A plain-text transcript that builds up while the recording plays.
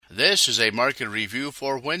This is a market review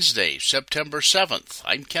for Wednesday, September 7th.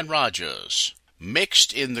 I'm Ken Rogers.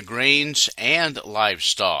 Mixed in the grains and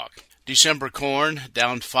livestock. December corn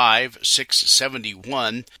down 5,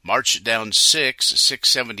 671. March down 6,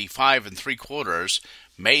 675 and 3/4.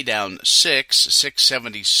 May down 6,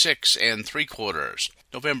 676 and 3/4.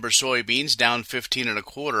 November soybeans down 15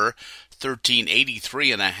 1/4.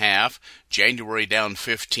 1383 and a half. January down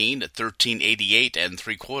 15 at 1388 and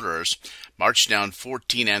 3/4. March down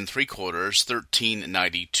 14 3/4,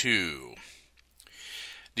 1392.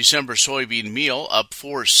 December soybean meal up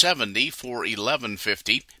 470,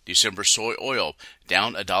 411.50. December soy oil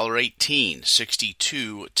down $1.18,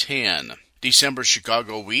 62.10. December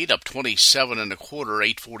Chicago wheat up 27 1/4,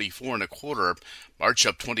 844 1/4. March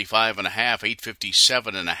up 25 1/2,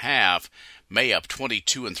 857 1/2. May up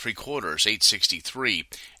 22 3/4, 863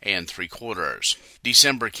 3/4.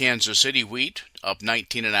 December Kansas City wheat up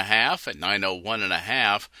 19 1/2 at 901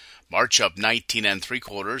 1/2. March up 19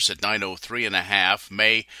 3/4 at 903 1/2.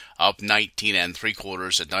 May up 19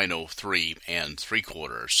 3/4 at 903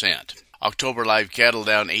 3/4. October live cattle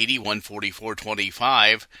down 80,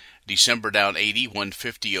 144.25. December down 80,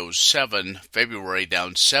 150.07. February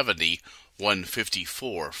down 70,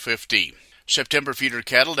 154.50. September feeder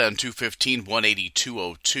cattle down 215,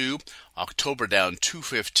 182.02. October down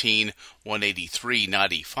 215,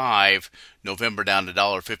 183.95. November down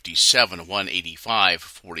 $1.57,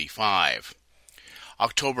 185.45.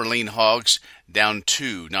 October lean hogs down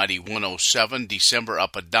 2, 91.07. December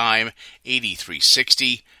up a dime,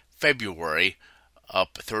 83.60. February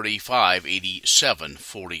up 35,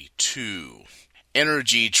 87.42.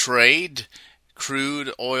 Energy trade.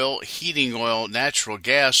 Crude oil, heating oil, natural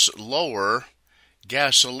gas lower,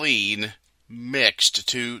 gasoline mixed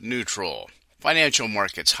to neutral. Financial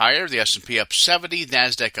markets higher, the S&P up 70,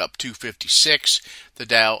 NASDAQ up 256, the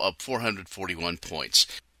Dow up 441 points.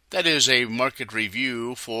 That is a market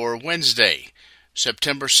review for Wednesday,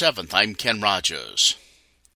 September 7th. I'm Ken Rogers.